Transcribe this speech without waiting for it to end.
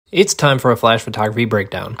It's time for a flash photography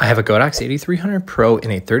breakdown. I have a Godox AD300 Pro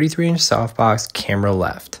in a 33-inch softbox camera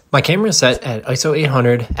left. My camera is set at ISO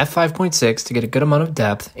 800 f5.6 to get a good amount of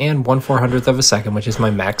depth and 1/400th of a second, which is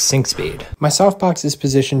my max sync speed. My softbox is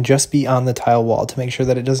positioned just beyond the tile wall to make sure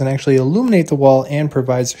that it doesn't actually illuminate the wall and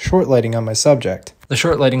provides short lighting on my subject. The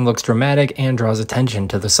short lighting looks dramatic and draws attention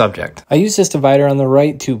to the subject. I use this divider on the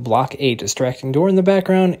right to block a distracting door in the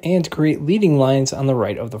background and to create leading lines on the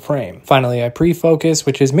right of the frame. Finally, I pre-focus,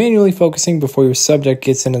 which is manually focusing before your subject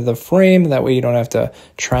gets into the frame. That way you don't have to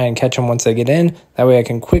try and catch them once they get in. That way I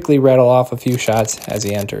can quickly rattle off a few shots as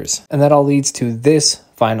he enters. And that all leads to this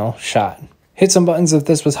final shot. Hit some buttons if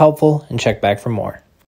this was helpful and check back for more.